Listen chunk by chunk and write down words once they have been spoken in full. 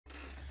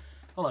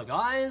Hello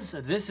guys,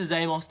 this is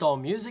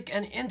Amosdoll Music,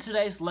 and in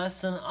today's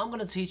lesson I'm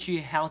going to teach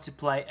you how to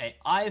play an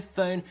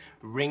iPhone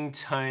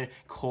ringtone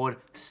called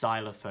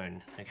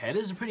Xylophone. Okay,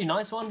 this is a pretty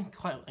nice one,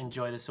 quite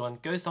enjoy this one.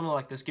 It goes something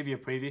like this, give you a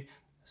preview.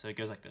 So it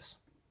goes like this.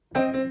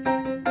 And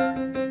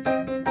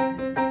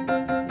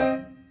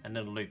then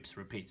it loops,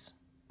 repeats.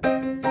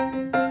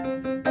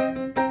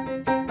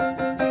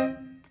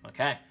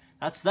 Okay,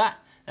 that's that.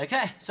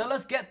 Okay, so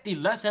let's get the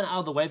left hand out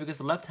of the way because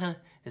the left hand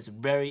is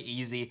very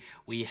easy.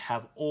 We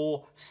have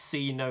all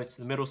C notes,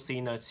 the middle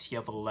C notes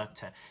here for the left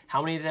hand.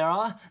 How many there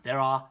are? There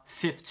are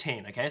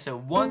 15, okay? So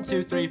 1,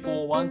 2, 3,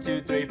 4, 1,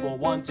 2, 3, 4,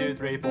 1, 2,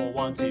 3, 4,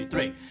 1, 2,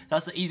 3.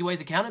 That's the easy way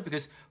to count it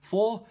because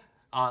 4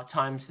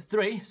 times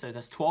 3, so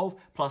that's 12,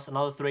 plus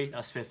another 3,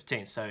 that's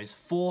 15. So it's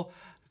 4,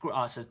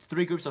 so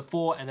 3 groups of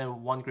 4 and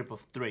then 1 group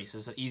of 3. So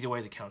it's an easy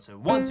way to count. So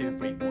 1, 2,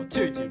 3, 4,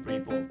 2, 2, 3,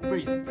 4,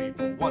 3, 3,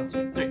 4, 1,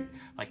 2, 3.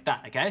 Like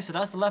that, okay? So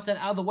that's the left hand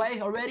out of the way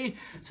already.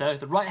 So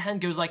the right hand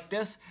goes like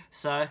this.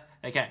 So,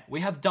 okay, we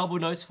have double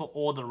notes for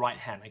all the right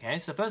hand, okay?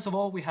 So first of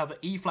all, we have an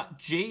E flat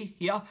G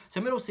here. So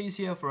middle C is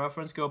here for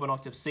reference, go up an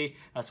octave C.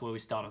 That's where we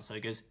start on. So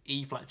it goes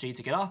E flat G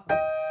together.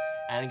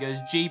 And it goes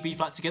G, B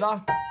flat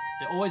together.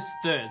 They're always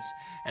thirds.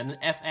 And then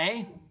F,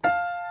 A.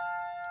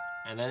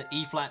 And then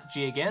E flat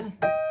G again.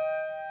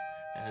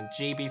 And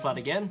G, B flat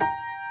again,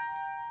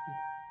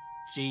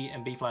 G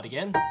and B flat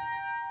again,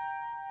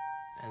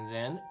 and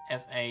then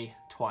F, A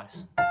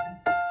twice,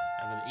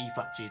 and then E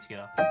flat G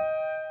together,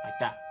 like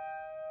that.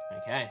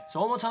 Okay,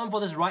 so one more time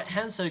for this right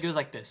hand, so it goes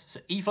like this. So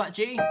E flat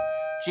G,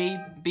 G,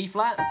 B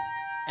flat,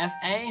 F,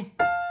 A,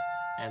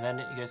 and then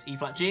it goes E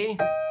flat G,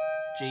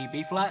 G,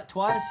 B flat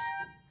twice,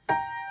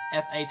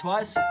 F, A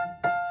twice,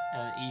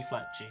 and E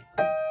flat G.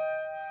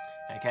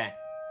 Okay.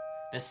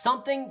 There's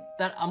something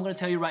that I'm going to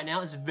tell you right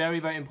now is very,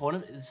 very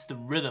important. It's the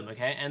rhythm,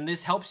 okay? And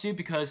this helps you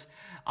because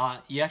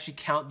you actually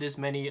count this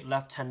many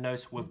left-hand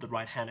notes with the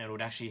right hand and it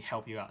would actually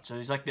help you out. So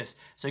it's like this.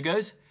 So it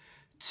goes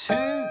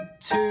 2,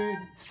 2,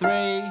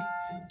 3,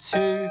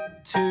 2,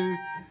 2,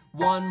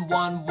 1,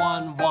 1,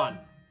 1, 1.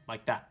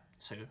 Like that.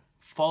 So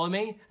follow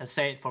me and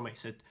say it for me.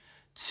 So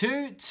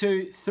 2,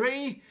 2,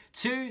 3,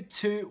 2,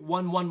 2,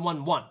 1, 1,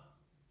 1, 1.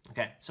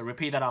 Okay, so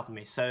repeat that after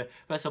me. So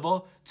first of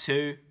all,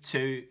 2,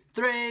 2,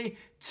 3,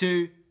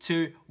 2,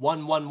 2,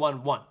 1, 1,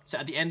 1, 1. So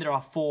at the end there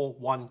are 4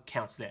 1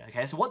 counts there.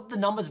 Okay, so what the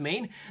numbers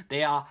mean?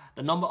 They are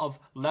the number of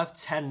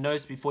left hand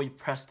notes before you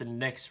press the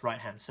next right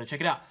hand. So check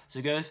it out. So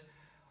it goes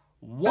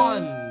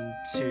 1,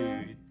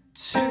 2,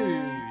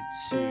 2,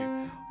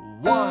 2,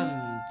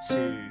 1,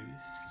 2,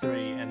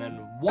 3, and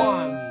then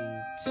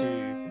 1,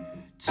 2,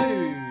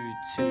 2,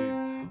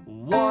 2,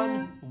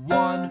 1,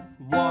 1,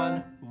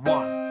 1,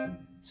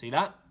 1. See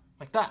that?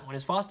 Like that, when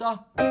it's faster.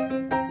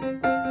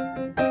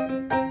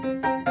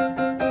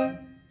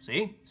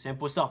 See?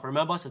 Simple stuff.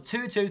 Remember, so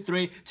 2, 2,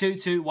 3, 2,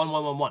 2, 1,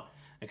 1, 1, 1.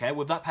 Okay,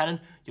 with that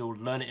pattern, you'll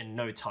learn it in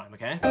no time,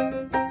 okay?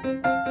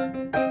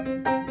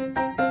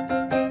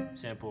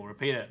 Simple,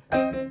 repeat it.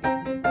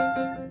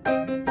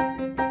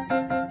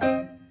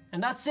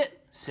 And that's it.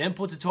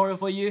 Simple tutorial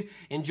for you.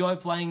 Enjoy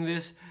playing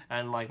this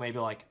and maybe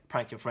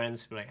prank your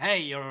friends. Be like, hey,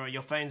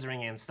 your phone's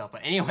ringing and stuff.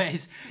 But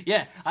anyways,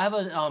 yeah, I have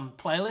a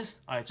playlist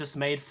I just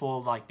made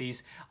for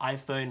these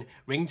iPhone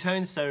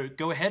ringtones. So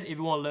go ahead if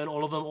you want to learn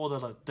all of them, all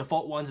the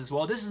default ones as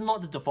well. This is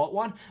not the default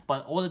one,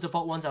 but all the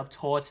default ones I've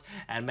taught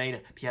and made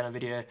a piano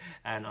video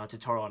and a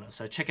tutorial on it.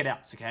 So check it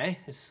out, okay?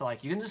 It's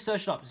you can just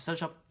search it up. Just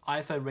search up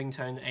iPhone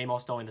ringtone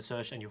Amosdoll in the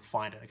search and you'll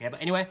find it, okay?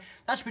 But anyway,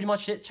 that's pretty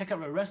much it. Check out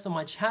the rest of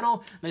my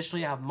channel.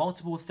 Literally, I have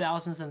multiple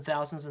thousands and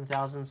thousands and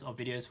thousands of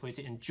videos for you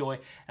to enjoy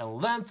and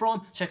learn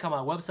from. Check out my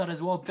website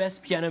as well,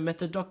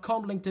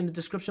 bestpianomethod.com, linked in the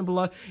description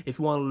below if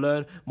you want to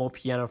learn more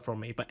piano from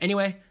me. But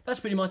anyway,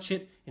 that's pretty much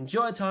it.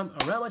 Enjoy your time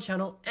around my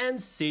channel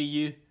and see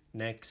you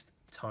next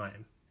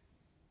time.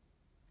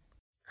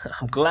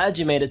 I'm glad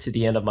you made it to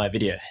the end of my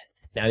video.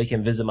 Now you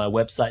can visit my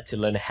website to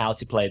learn how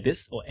to play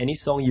this or any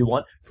song you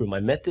want through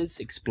my methods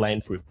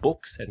explained through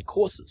books and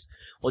courses.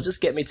 Or just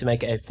get me to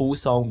make a full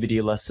song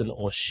video lesson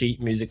or sheet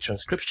music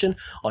transcription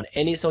on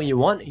any song you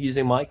want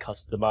using my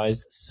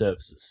customized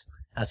services.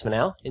 As for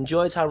now,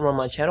 enjoy your time around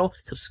my channel,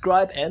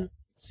 subscribe, and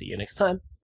see you next time.